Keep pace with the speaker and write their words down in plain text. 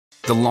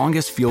The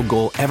longest field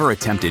goal ever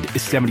attempted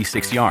is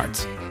 76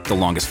 yards. The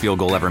longest field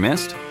goal ever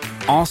missed?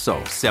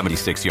 Also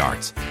 76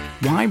 yards.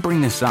 Why bring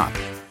this up?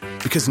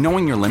 Because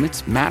knowing your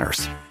limits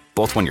matters,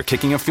 both when you're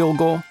kicking a field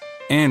goal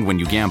and when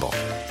you gamble.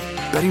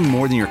 Betting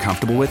more than you're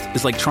comfortable with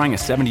is like trying a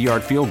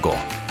 70-yard field goal.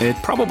 It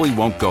probably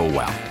won't go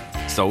well.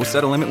 So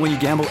set a limit when you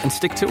gamble and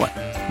stick to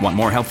it. Want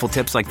more helpful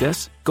tips like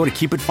this? Go to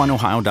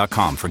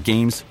keepitfunohio.com for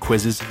games,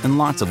 quizzes, and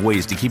lots of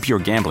ways to keep your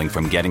gambling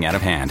from getting out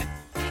of hand.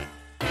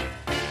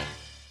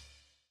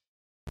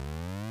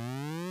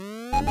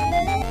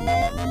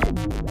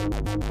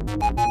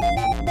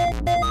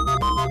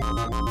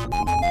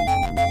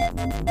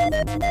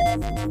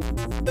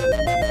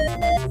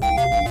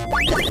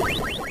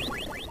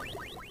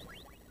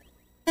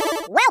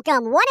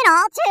 Welcome, one and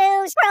all,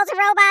 to Squirrels and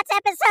Robots,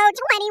 episode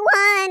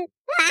 21.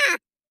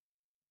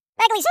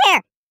 Begley's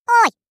here.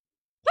 Oi.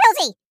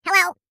 Hilsey.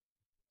 Hello.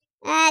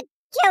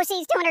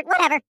 Josie's doing her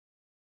whatever.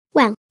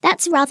 Well,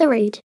 that's rather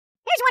rude.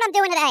 Here's what I'm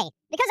doing today.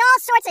 Because all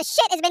sorts of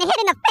shit has been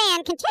hitting the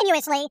fan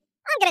continuously,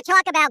 I'm going to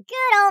talk about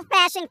good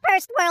old-fashioned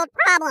first world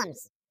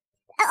problems.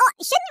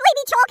 Shouldn't we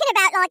be talking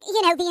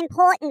about, the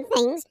important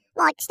things,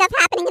 like stuff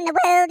happening in the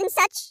world and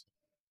such?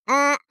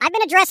 I've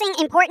been addressing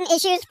important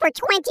issues for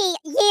 20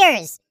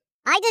 years.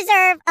 I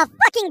deserve a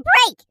fucking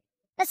break.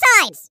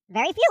 Besides,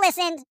 very few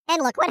listened,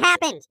 and look what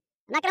happened.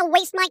 I'm not going to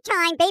waste my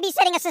time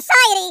babysitting a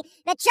society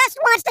that just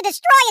wants to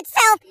destroy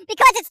itself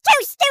because it's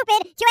too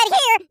stupid to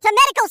adhere to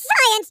medical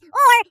science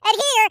or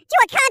adhere to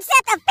a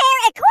concept of fair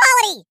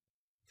equality.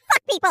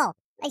 Fuck people.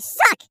 They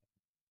suck.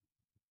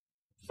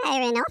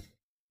 Fair enough.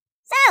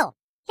 So,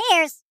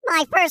 here's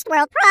my first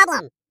world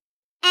problem.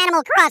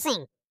 Animal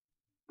Crossing.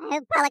 Oh,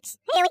 bollocks.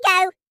 Here we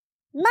go.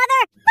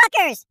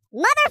 Motherfuckers.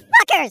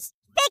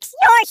 Fix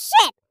your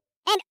shit!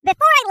 And before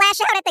I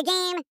lash out at the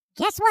game,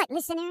 guess what,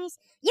 listeners?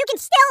 You can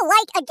still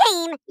like a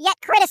game,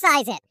 yet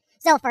criticize it.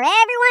 So for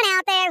everyone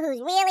out there who's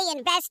really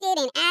invested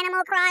in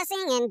Animal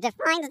Crossing and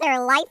defines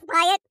their life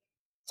by it,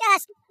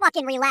 just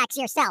fucking relax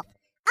yourself.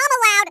 I'm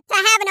allowed to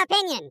have an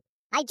opinion.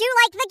 I do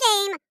like the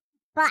game,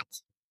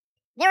 but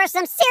there are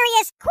some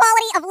serious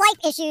quality of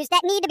life issues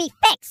that need to be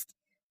fixed.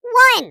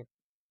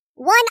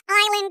 One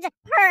island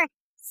per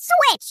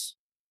Switch.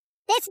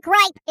 This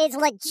gripe is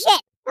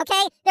legit.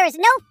 Okay? There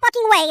is no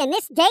fucking way in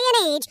this day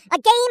and age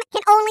a game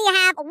can only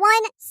have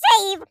one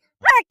save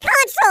per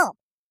console.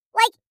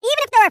 Like,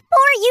 even if there are 4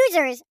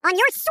 users on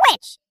your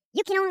Switch,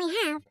 you can only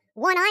have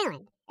one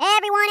island.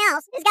 Everyone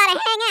else has got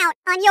to hang out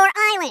on your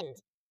island.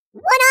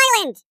 One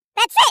island!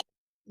 That's it!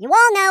 You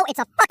all know it's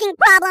a fucking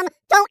problem.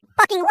 Don't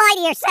fucking lie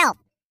to yourself.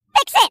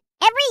 Fix it!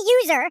 Every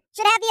user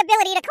should have the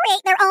ability to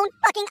create their own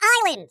fucking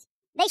island.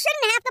 They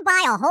shouldn't have to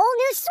buy a whole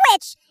new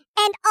Switch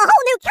and a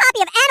whole new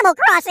copy of Animal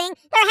Crossing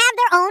to have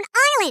their own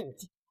island.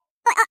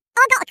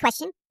 I got a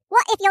question.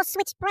 What if your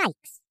Switch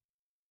breaks?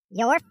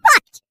 You're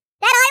fucked.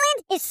 That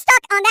island is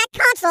stuck on that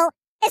console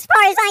as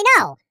far as I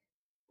know.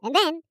 And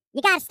then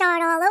you gotta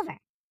start all over.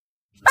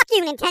 Fuck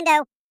you,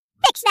 Nintendo.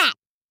 Fix that.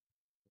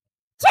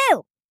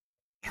 2.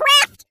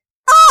 Craft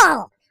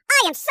all.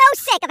 I am so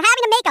sick of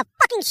having to make a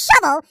fucking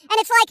shovel, and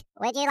it's like,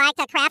 would you like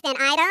to craft an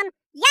item?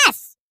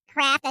 Yes.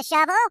 Craft a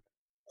shovel?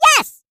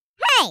 Yes.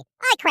 Hey,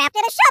 I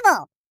crafted a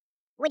shovel.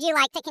 Would you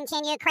like to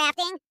continue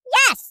crafting?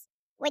 Yes.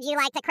 Would you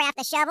like to craft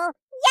a shovel?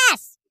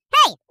 Yes.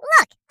 Hey,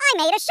 look, I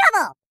made a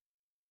shovel.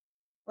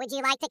 Would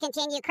you like to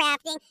continue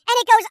crafting? And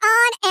it goes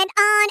on and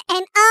on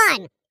and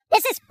on.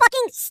 This is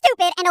fucking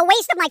stupid and a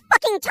waste of my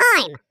fucking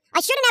time. I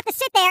shouldn't have to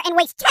sit there and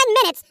waste 10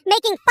 minutes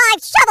making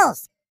 5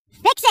 shovels.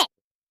 Fix it.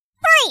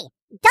 3.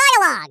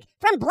 Dialogue.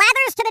 From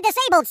Blathers to the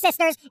Disabled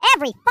Sisters,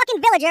 every fucking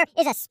villager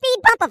is a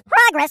speed bump of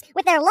progress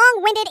with their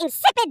long-winded,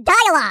 insipid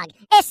dialogue.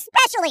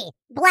 Especially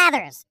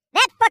Blathers.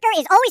 That fucker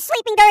is always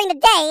sleeping during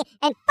the day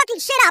and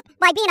fucking shit up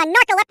by being a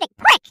narcoleptic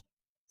prick.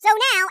 So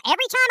now,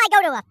 every time I go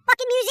to a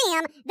fucking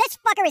museum, this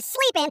fucker is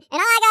sleeping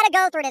and I gotta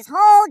go through this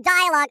whole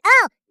dialogue.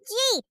 Oh,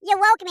 gee, you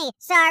woke me.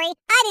 Sorry,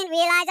 I didn't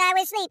realize I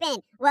was sleeping.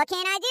 What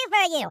can I do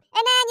for you?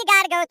 And then you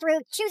gotta go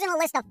through choosing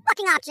a list of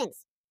fucking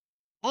options.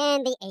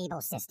 And the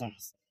Able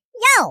Sisters.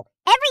 Yo,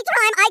 every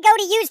time I go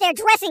to use their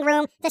dressing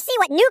room to see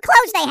what new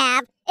clothes they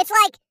have, it's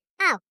like,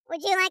 oh,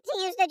 would you like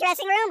to use the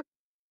dressing room?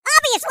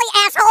 Obviously,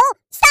 asshole!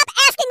 Stop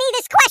asking me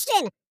this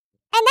question!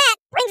 And that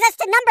brings us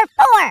to number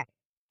 4.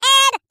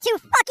 Add to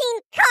fucking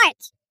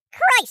cart.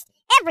 Christ,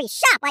 every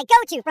shop I go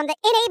to, from the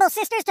Enable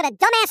Sisters to the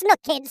Dumbass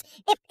Nook Kids,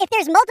 if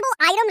there's multiple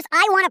items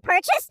I want to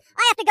purchase,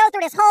 I have to go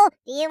through this whole,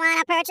 do you want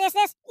to purchase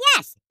this?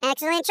 Yes.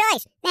 Excellent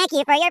choice. Thank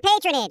you for your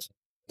patronage.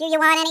 Do you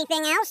want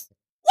anything else?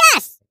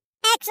 Yes.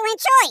 Excellent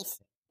choice.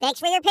 Thanks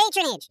for your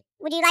patronage.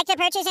 Would you like to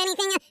purchase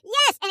anything?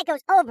 Yes. And it goes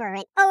over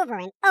and over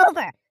and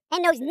over.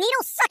 And those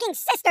needle-sucking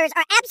sisters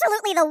are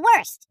absolutely the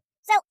worst.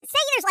 So,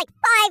 say there's like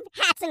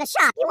 5 hats in the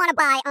shop you want to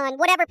buy on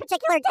whatever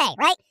particular day,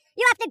 right?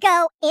 You have to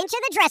go into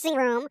the dressing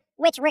room,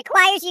 which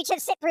requires you to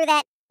sit through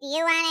that, do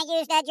you want to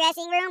use the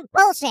dressing room?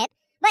 Bullshit.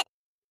 But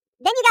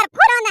then you got to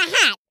put on the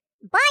hat,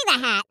 buy the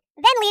hat,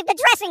 then leave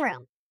the dressing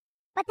room.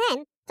 But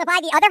then, to buy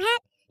the other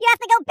hat, you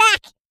have to go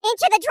back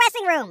into the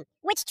dressing room,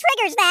 which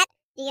triggers that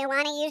Do you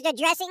want to use the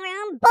dressing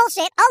room?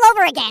 Bullshit all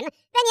over again.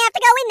 Then you have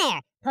to go in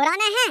there, put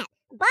on a hat,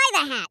 buy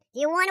the hat.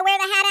 Do you want to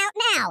wear the hat out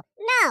now?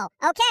 No.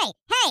 Okay.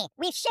 Hey,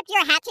 we've shipped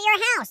your hat to your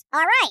house.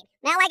 All right.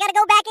 Now I gotta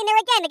go back in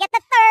there again to get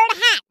the third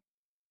hat.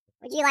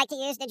 Would you like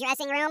to use the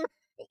dressing room?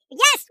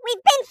 Yes,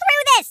 we've been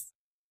through this.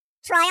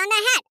 Try on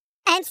the hat,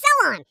 and so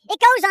on.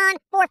 It goes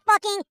on for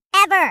fucking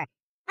ever.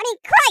 I mean,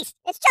 Christ,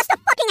 it's just a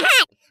fucking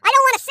hat. I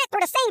don't want to sit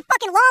through the same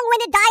fucking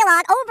long-winded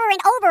dialogue over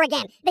and over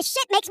again. This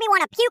shit makes me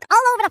want to puke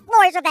all over the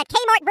floors of that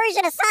Kmart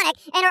version of Sonic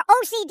and her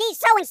OCD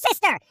sewing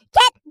sister.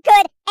 Get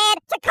good, add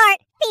to cart,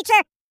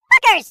 feature,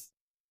 fuckers.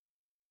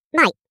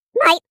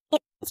 Mate,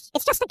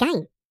 it's just a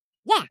game.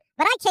 Yeah,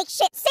 but I take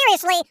shit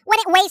seriously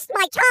when it wastes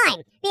my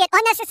time, be it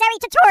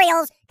unnecessary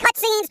tutorials,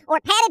 cutscenes,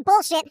 or padded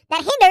bullshit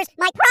that hinders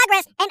my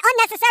progress and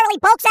unnecessarily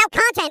bulks out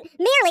content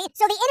merely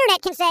so the internet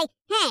can say,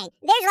 hey,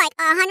 there's like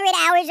 100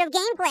 hours of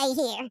gameplay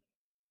here.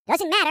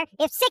 Doesn't matter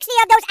if 60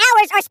 of those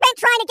hours are spent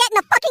trying to get in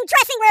the fucking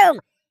dressing room.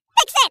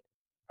 Fix it!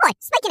 Boy,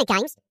 speaking of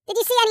games, did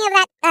you see any of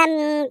that,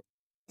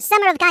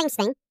 Summer of Games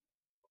thing?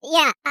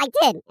 Yeah, I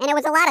did, and it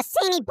was a lot of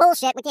samey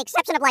bullshit with the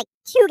exception of like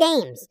 2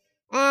 games.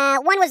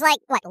 One was like,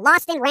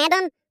 Lost in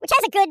Random, which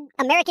has a good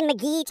American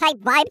McGee type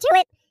vibe to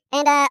it.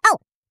 And,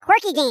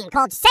 quirky game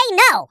called Say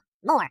No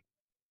More.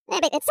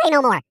 Maybe it's Say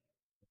No More.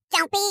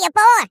 Don't be a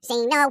bore,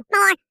 say no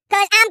more,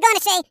 'cause I'm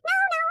gonna say no.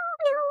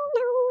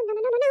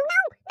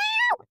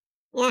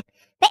 Yeah.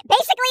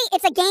 Basically,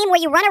 it's a game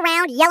where you run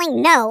around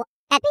yelling no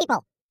at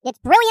people. It's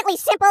brilliantly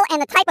simple and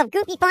the type of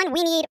goofy fun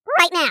we need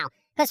right now.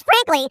 'Cause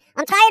frankly,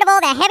 I'm tired of all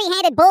the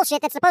heavy-handed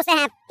bullshit that's supposed to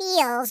have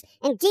feels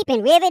and deep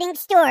and riveting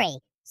story.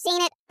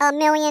 Seen it a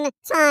million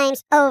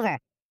times over.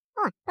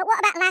 Oh, but what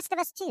about Last of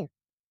Us 2?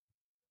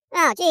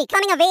 Oh, gee,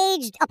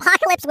 coming-of-age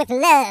apocalypse with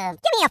love.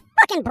 Give me a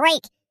fucking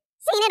break.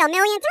 Seen it a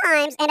million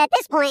times, and at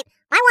this point,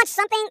 I want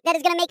something that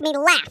is gonna make me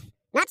laugh.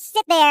 Not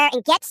sit there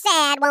and get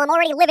sad while I'm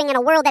already living in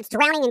a world that's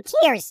drowning in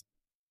tears.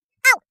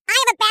 Oh,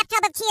 I have a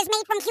bathtub of tears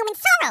made from human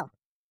sorrow.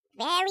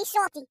 Very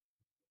salty.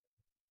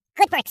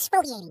 Good for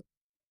exfoliating.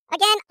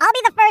 Again, I'll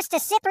be the first to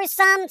sit through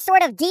some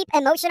sort of deep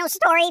emotional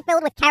story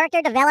filled with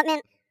character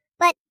development.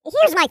 But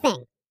here's my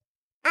thing.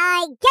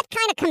 I get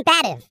kind of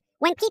combative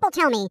when people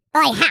tell me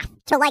I have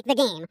to like the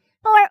game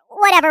for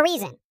whatever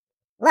reason.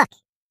 Look,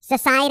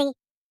 society,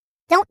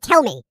 don't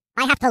tell me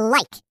I have to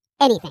like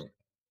anything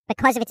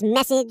because of its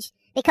message,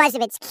 because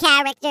of its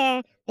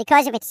character,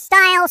 because of its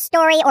style,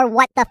 story, or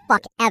what the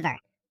fuck ever.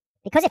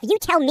 Because if you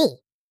tell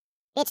me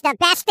it's the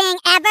best thing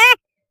ever,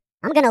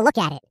 I'm gonna look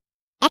at it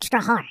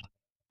extra hard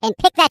and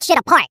pick that shit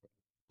apart.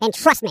 And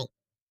trust me,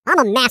 I'm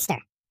a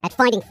master at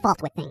finding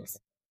fault with things.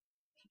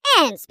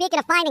 And speaking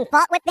of finding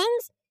fault with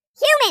things,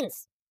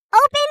 humans!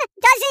 Open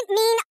doesn't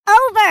mean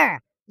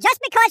over! Just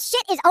because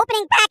shit is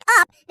opening back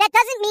up, that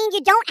doesn't mean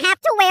you don't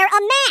have to wear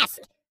a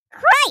mask!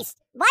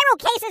 Christ! Viral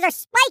cases are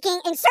spiking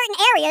in certain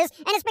areas,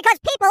 and it's because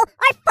people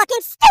are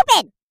fucking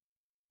stupid!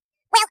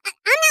 Well,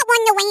 I'm not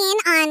one to weigh in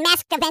on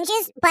masked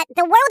Avengers, but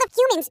the world of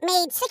humans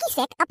made Sicky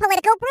Sick a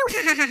political brew.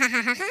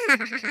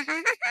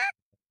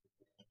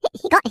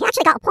 He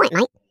actually got a point,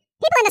 mate.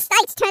 People in the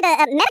States turned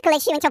a medical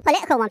issue into a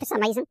political one for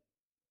some reason.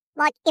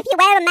 Like, if you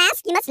wear a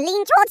mask, you must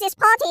lean towards this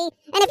party.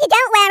 And if you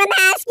don't wear a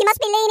mask, you must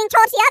be leaning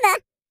towards the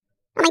other.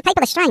 I mean,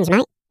 people are strange,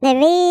 mate. They're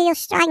real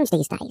strange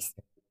these days.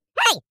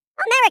 Hey,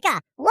 America,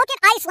 look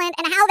at Iceland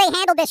and how they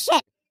handled this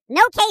shit.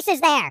 No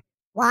cases there.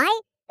 Why?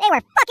 They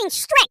were fucking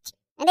strict,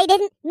 and they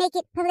didn't make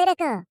it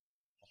political.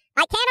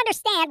 I can't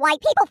understand why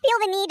people feel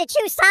the need to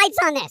choose sides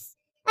on this.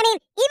 I mean,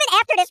 even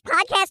after this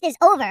podcast is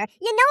over,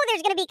 you know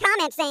there's going to be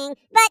comments saying,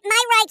 but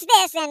my right's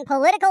this and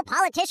political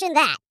politician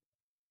that.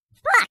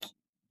 Fuck.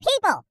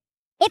 People.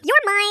 If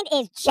your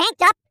mind is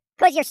janked up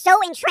because you're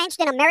so entrenched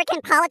in American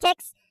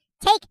politics,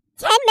 take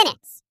 10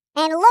 minutes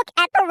and look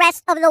at the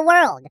rest of the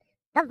world.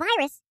 The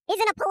virus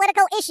isn't a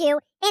political issue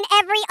in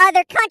every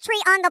other country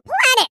on the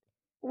planet.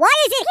 Why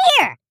is it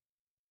here?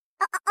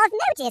 I've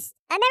noticed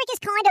America's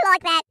kind of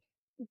like that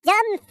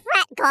dumb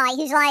frat guy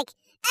who's like,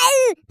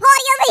 oh,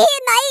 party over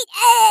here, mate.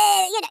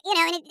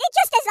 And it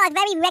just does like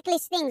very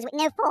reckless things with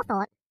no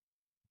forethought.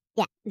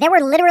 Yeah, there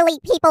were literally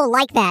people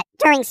like that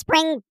during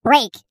spring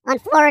break on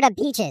Florida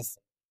beaches.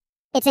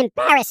 It's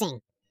embarrassing.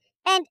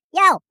 And,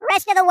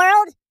 rest of the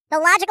world, the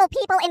logical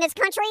people in this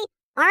country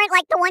aren't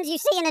like the ones you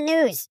see in the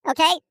news,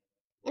 okay?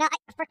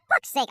 For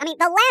fuck's sake, I mean,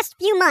 the last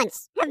few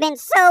months have been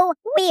so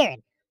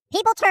weird.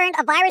 People turned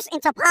a virus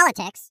into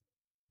politics.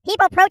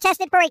 People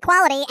protested for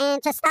equality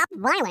and to stop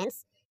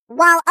violence,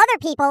 while other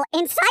people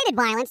incited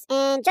violence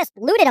and just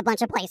looted a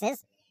bunch of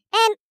places.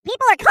 And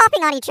people are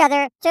coughing on each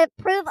other to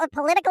prove a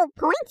political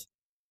point?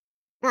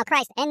 Oh,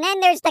 Christ. And then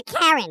there's the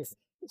Karens.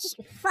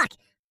 Fuck.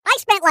 I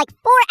spent like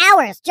 4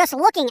 hours just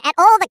looking at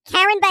all the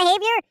Karen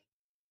behavior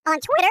on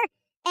Twitter,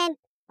 and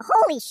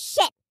holy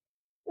shit.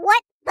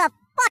 What the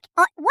fuck?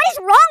 What is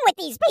wrong with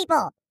these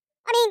people?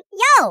 I mean,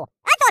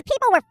 I thought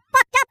people were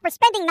fucked up for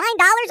spending $9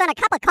 on a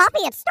cup of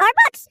coffee at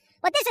Starbucks,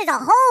 but this is a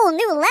whole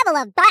new level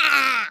of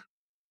bah.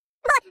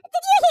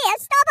 Did you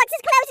hear? Starbucks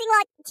is closing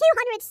like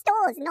 200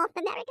 stores in North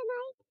America,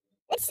 mate.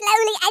 It's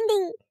slowly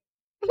ending.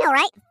 I know,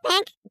 right?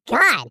 Thank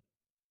God.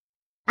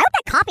 I hope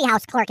that coffee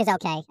house clerk is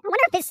okay. I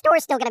wonder if his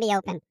store's still gonna be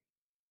open.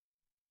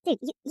 Dude,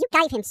 you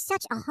gave him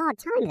such a hard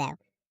time, though.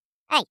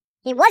 Hey,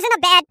 he wasn't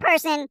a bad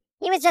person.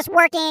 He was just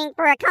working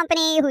for a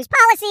company whose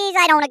policies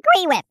I don't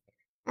agree with.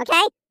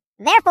 Okay?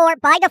 Therefore,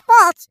 by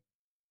default,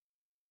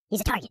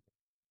 he's a target.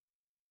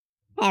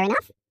 Fair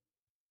enough.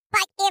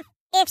 But if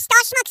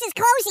Starschmucks is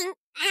closing,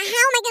 how am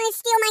I gonna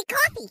steal my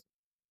coffee?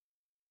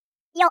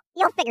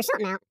 You'll figure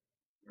something out.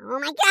 Oh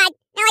my God!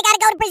 Now I gotta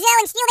go to Brazil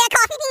and steal their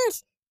coffee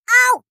beans.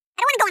 Oh,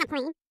 I don't want to go on a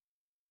plane.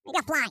 Maybe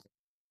I'll fly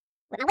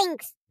with my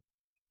wings.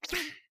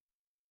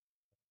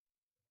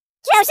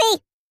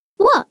 Josie!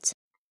 What?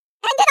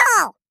 End it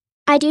all!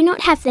 I do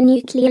not have the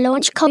nuclear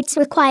launch codes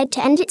required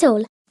to end it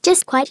all,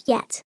 just quite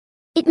yet.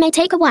 It may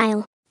take a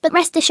while, but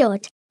rest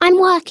assured, I'm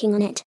working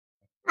on it.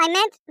 I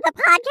meant the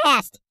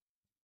podcast.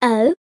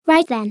 Oh,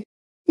 right then.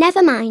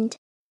 Never mind.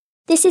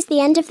 This is the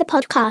end of the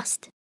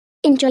podcast.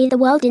 Enjoy the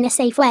world in a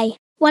safe way,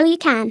 while you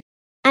can.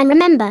 And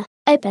remember,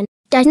 open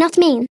does not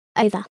mean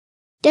over.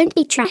 Don't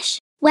be trash.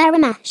 Wear a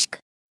mask.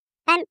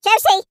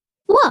 Josie!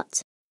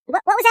 What?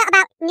 What was that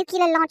about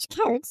nuclear launch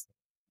codes?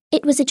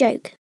 It was a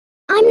joke.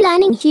 I'm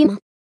learning humor.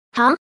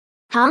 Ha,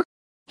 ha,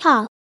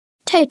 ha.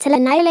 Total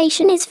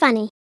annihilation is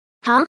funny.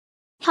 Ha,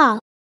 ha.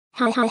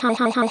 Ha ha ha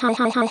ha ha ha ha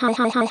ha ha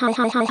ha ha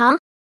ha ha ha.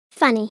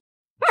 Funny.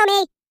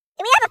 Tony,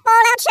 do we have a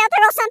fallout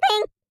shelter or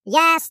something?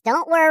 Yes,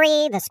 don't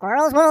worry. The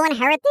squirrels will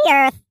inherit the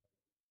earth.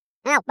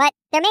 Oh, but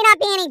there may not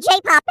be any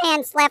J-pop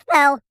bands left,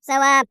 though.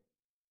 So,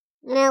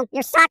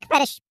 your sock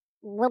fetish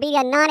will be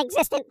a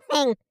non-existent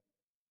thing.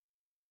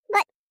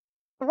 But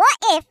what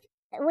if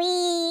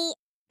we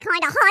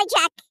kind of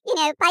hijack,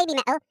 baby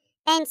metal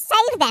and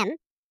save them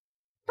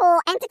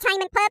for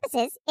entertainment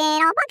purposes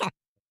in our bunker?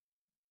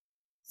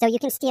 So you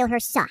can steal her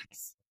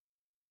socks.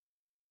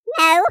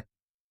 No.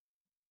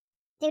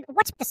 Dude,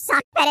 what's with the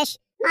sock fetish?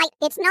 Mate,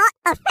 it's not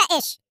a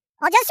fetish.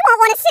 I just want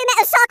one of Sue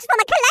Metal socks for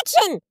my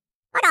collection.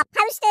 I got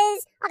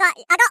posters. I got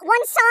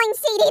one signed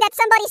CD that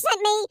somebody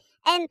sent me,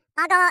 and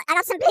I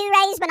got some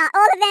Blu-rays, but not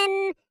all of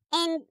them.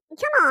 And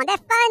come on, they're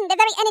fun. They're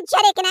very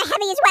energetic and they're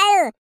heavy as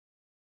well.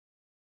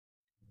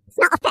 It's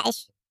not a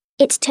fetish.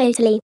 It's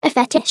totally a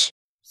fetish.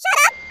 Shut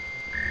up!